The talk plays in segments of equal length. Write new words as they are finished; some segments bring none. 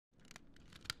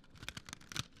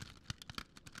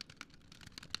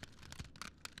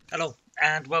Hello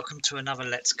and welcome to another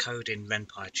Let's Code in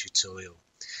RENPY tutorial.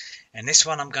 In this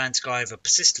one I'm going to go over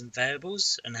persistent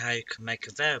variables and how you can make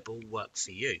a variable work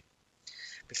for you.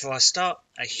 Before I start,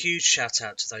 a huge shout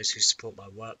out to those who support my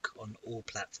work on all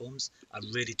platforms. I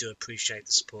really do appreciate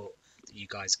the support that you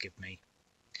guys give me.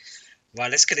 Right,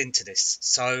 let's get into this.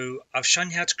 So I've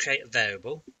shown you how to create a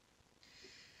variable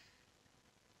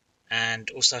and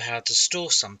also how to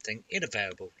store something in a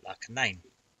variable like a name.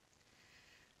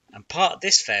 And part of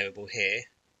this variable here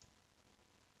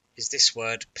is this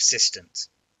word persistent.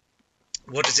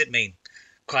 What does it mean?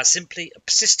 Quite simply, a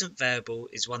persistent variable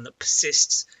is one that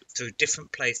persists through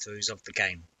different playthroughs of the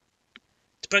game.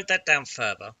 To break that down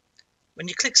further, when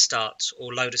you click Start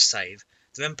or load a save,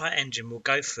 the RENPY engine will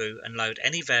go through and load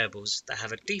any variables that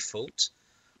have a default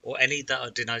or any that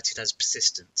are denoted as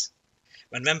persistent.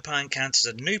 When RENPY encounters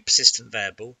a new persistent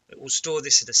variable, it will store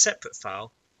this in a separate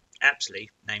file,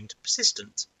 aptly named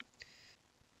persistent.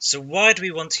 So why do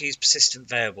we want to use persistent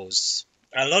variables?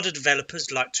 A lot of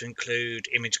developers like to include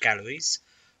image galleries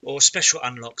or special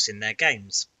unlocks in their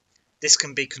games. This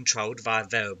can be controlled via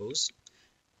variables.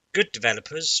 Good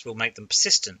developers will make them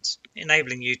persistent,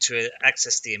 enabling you to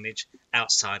access the image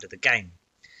outside of the game.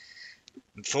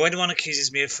 And before anyone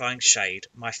accuses me of throwing shade,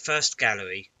 my first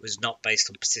gallery was not based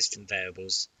on persistent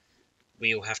variables.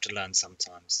 We all have to learn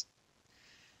sometimes.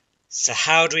 So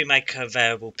how do we make a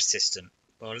variable persistent?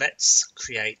 Well, let's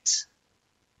create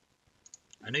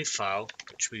a new file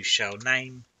which we shall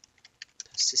name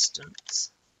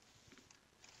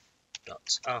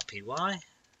persistent.rpy.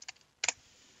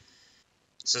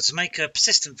 So to make a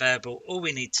persistent variable, all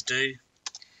we need to do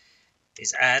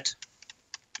is add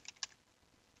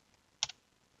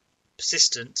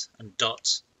persistent and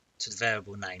dot to the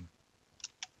variable name.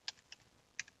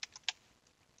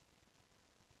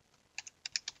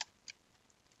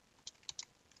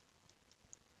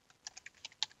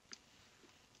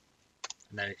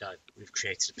 And there we go, we've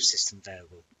created a persistent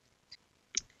variable.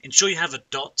 Ensure you have a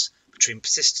dot between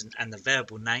persistent and the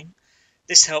variable name.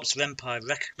 This helps RENPY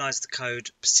recognize the code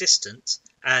persistent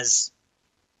as,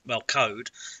 well,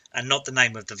 code and not the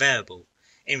name of the variable.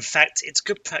 In fact, it's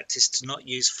good practice to not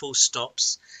use full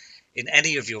stops in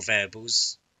any of your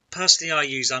variables. Personally, I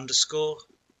use underscore,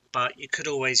 but you could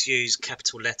always use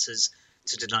capital letters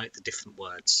to denote the different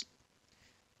words.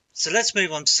 So let's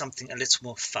move on to something a little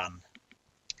more fun.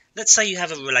 Let's say you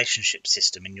have a relationship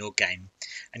system in your game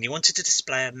and you wanted to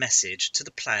display a message to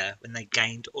the player when they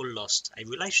gained or lost a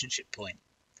relationship point.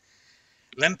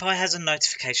 RENPY has a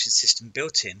notification system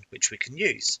built in which we can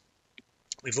use.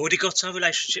 We've already got our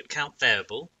relationship count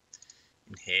variable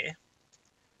in here,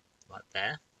 right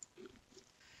there.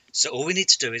 So all we need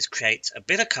to do is create a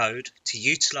bit of code to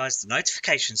utilize the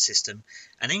notification system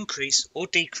and increase or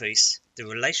decrease the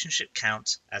relationship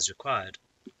count as required.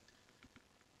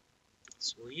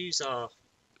 So we'll use our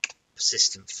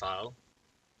persistent file.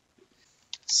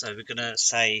 So we're going to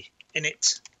say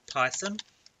init Python.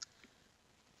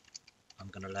 I'm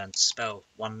going to learn to spell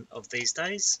one of these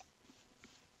days.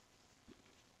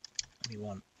 We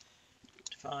want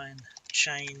define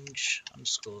change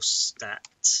underscore stat.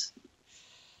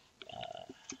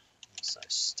 So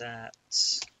stat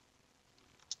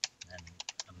and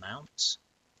amount.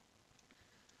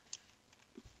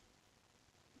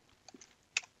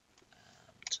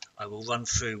 I will run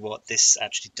through what this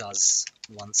actually does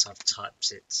once I've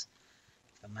typed it.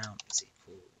 If amount is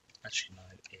equal, actually no,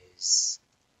 is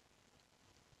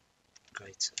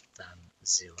greater than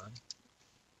 0.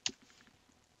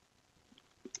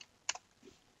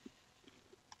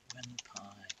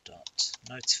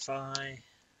 RENPY.notify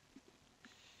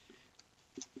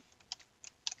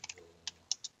your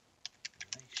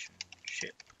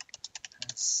relationship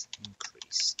has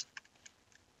increased.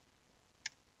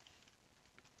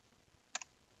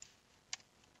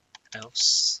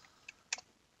 Else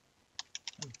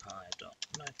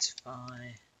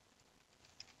RENPY.notify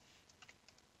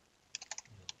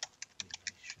your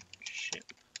relationship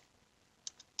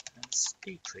has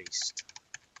decreased.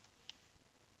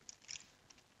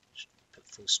 Should put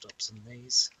full stops on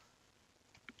these.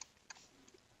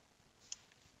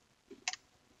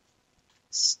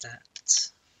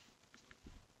 Stat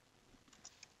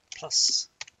plus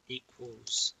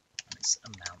equals and its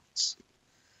amount.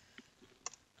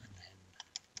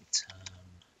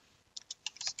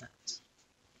 Stat.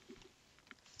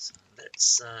 So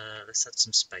let's add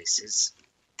some spaces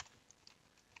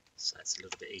so it's a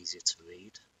little bit easier to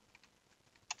read.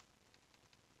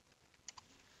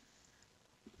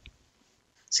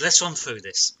 So let's run through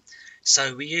this.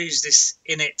 So we use this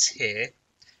init here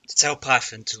to tell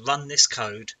Python to run this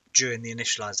code during the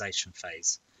initialization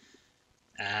phase.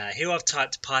 Here I've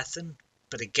typed Python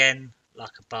but again,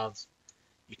 like above,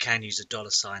 you can use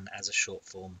a $sign as a short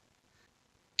form.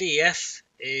 DEF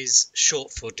is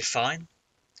short for define.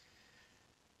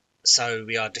 So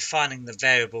we are defining the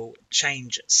variable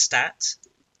change stat,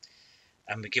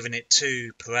 and we're giving it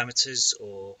two parameters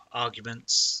or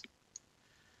arguments,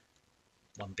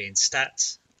 one being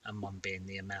stat and one being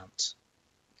the amount.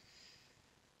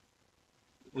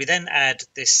 We then add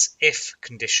this if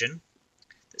condition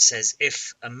that says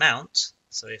if amount,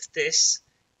 so if this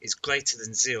is greater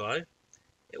than 0,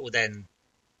 it will then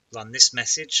run this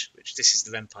message, which this is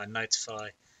the RENPY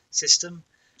notify system,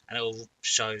 and it will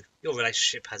show your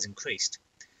relationship has increased.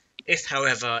 If,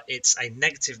 however, it's a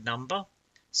negative number,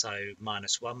 so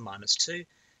 -1, -2,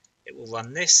 it will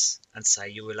run this and say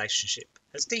your relationship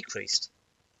has decreased.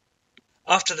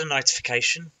 After the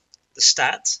notification, the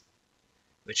stat,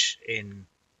 which in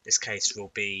this case will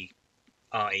be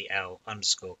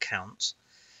rel_count,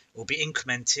 will be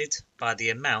incremented by the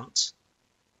amount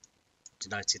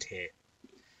denoted here.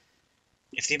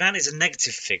 If the amount is a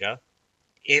negative figure,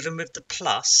 even with the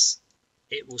plus,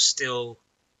 it will still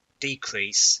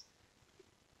decrease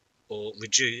or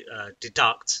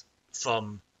deduct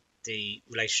from the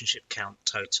relationship count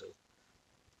total.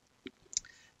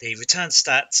 The return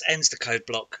stats ends the code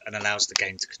block and allows the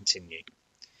game to continue.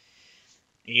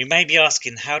 You may be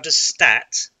asking, how does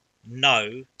stat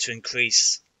know to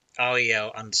increase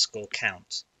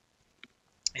rel_count?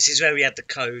 This is where we add the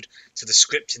code to the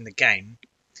script in the game,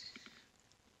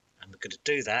 and we're going to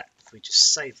do that if we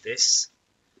just save this.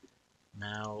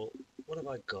 Now, what have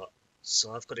I got?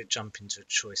 So I've got to jump into a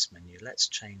choice menu. Let's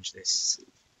change this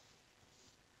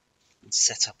and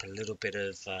set up a little bit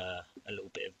of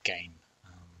game.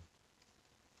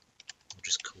 I'll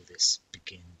just call this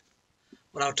begin.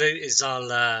 What I'll do is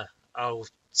I'll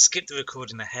skip the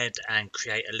recording ahead and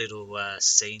create a little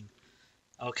scene.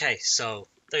 Okay, so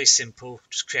very simple.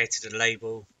 Just created a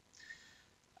label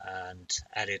and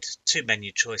added two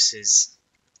menu choices,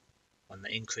 one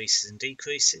that increases and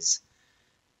decreases,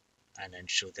 and then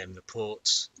she'll then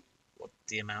report what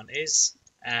the amount is,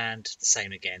 and the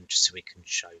same again, just so we can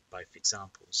show both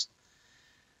examples.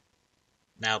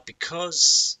 Now,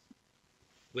 because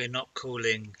we're not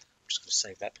calling, I'm just going to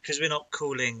save that, because we're not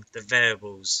calling the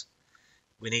variables,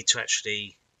 we need to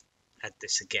actually add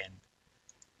this again.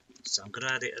 So I'm going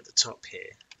to add it at the top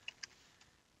here,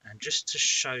 and just to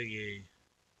show you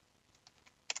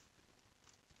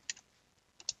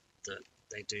that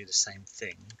they do the same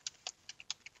thing,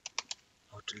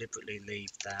 I'll deliberately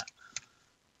leave that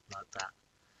like that.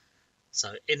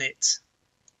 So init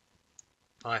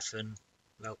Python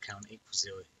rel count equals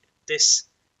 0. This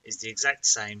is the exact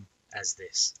same as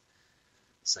this,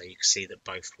 so you can see that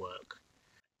both work.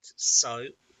 So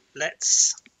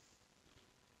let's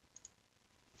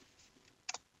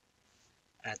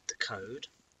add the code.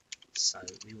 So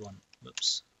we want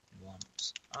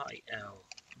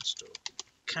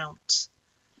rel_count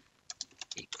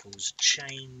equals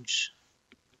change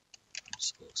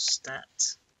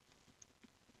 _stat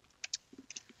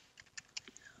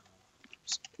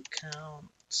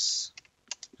count,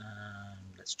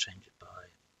 and let's change it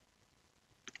by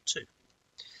 2.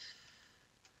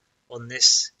 On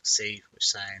this, see, we're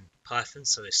saying Python,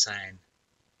 so we're saying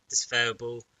this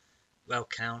variable rel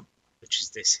count, which is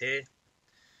this here,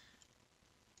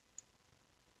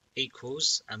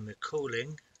 equals, and we're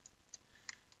calling,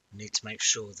 we need to make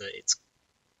sure that it's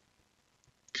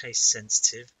case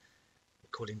sensitive, we're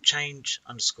calling change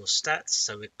 _stat,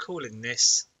 so we're calling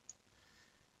this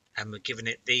and we're giving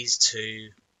it these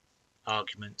two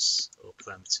arguments or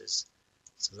parameters.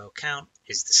 So rel count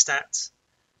is the stat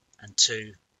and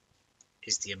 2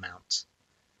 is the amount.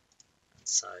 And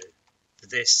so for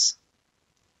this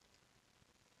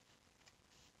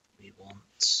we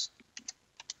want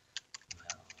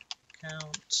rel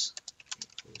count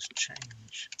equals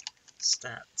change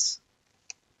stat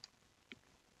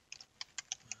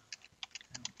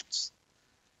count,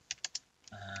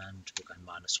 and we're going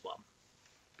 -1.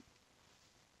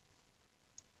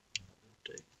 What we'll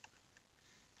do,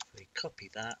 if we copy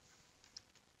that,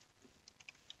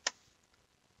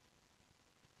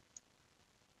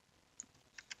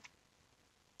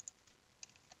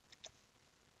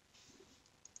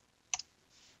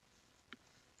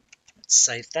 let's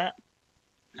save that,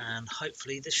 and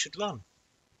hopefully this should run.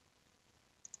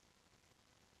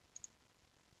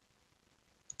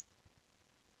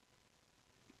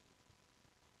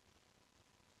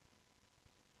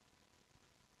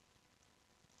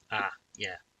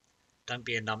 Yeah, don't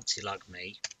be a numpty like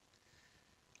me.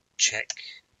 Check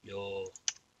your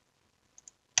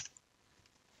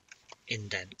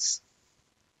indents.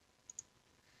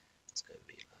 Let's go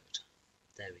reload.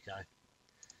 There we go.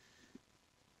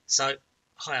 So,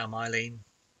 hi, I'm Eileen.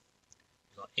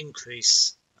 We've got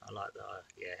increase. I like that.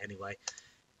 Yeah, anyway.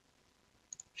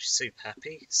 She's super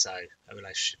happy. So, her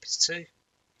relationship is 2. You can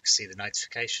see the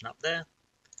notification up there.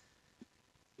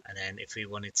 And then if we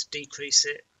wanted to decrease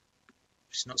it,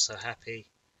 she's not so happy.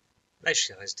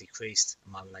 Relationship has decreased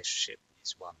and my relationship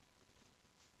is 1.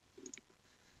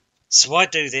 So why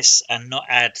do this and not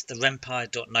add the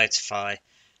RENPY.notify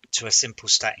to a simple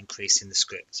stat increase in the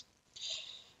script?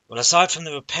 Well, aside from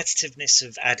the repetitiveness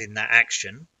of adding that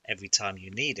action every time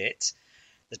you need it,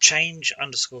 the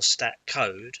change_stat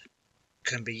code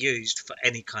can be used for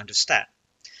any kind of stat.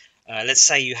 Let's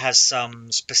say you have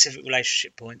some specific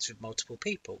relationship points with multiple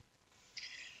people.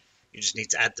 You just need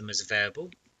to add them as a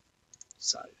variable.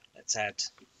 So let's add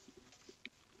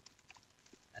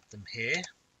them here. And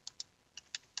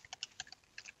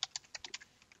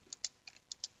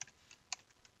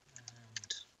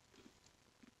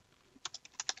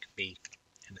it could be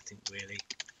anything really.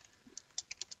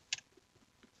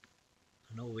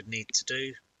 And all we'd need to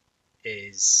do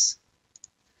is,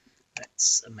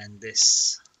 let's amend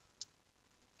this.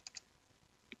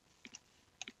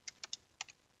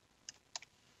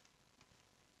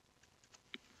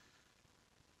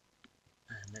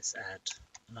 And let's add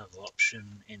another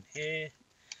option in here,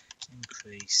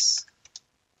 increase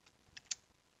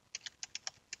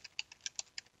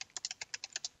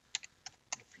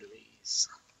of Louise.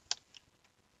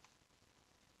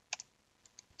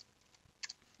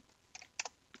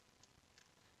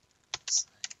 So,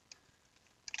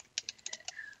 yeah.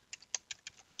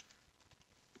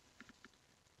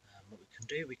 What we can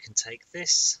do, we can take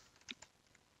this,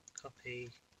 copy,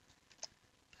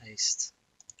 paste,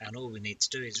 and all we need to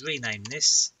do is rename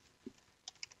this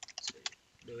to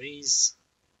Louise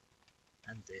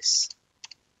and this.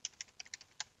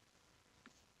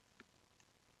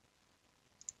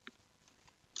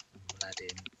 And we'll add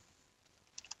in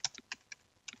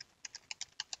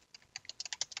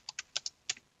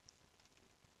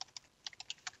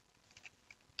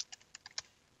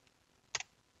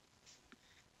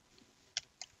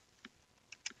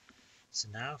so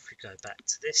now if we go back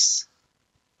to this,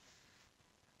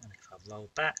 and if I roll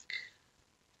back,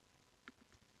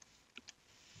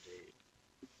 do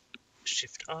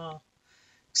Shift R,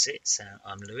 exit, so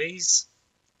I'm Louise,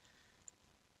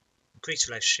 increase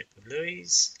relationship with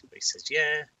Louise, Louise says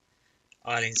yeah,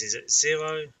 Eileen's is at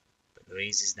 0, but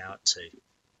Louise is now at 2.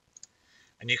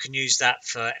 And you can use that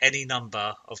for any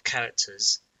number of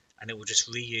characters and it will just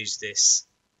reuse this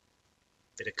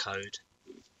bit of code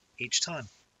each time.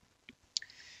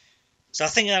 So I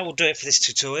think that will do it for this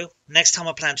tutorial. Next time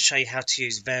I plan to show you how to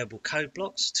use variable code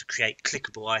blocks to create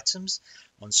clickable items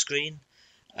on screen.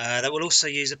 That will also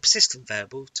use a persistent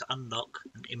variable to unlock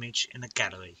an image in a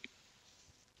gallery.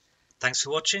 Thanks for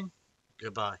watching.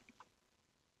 Goodbye.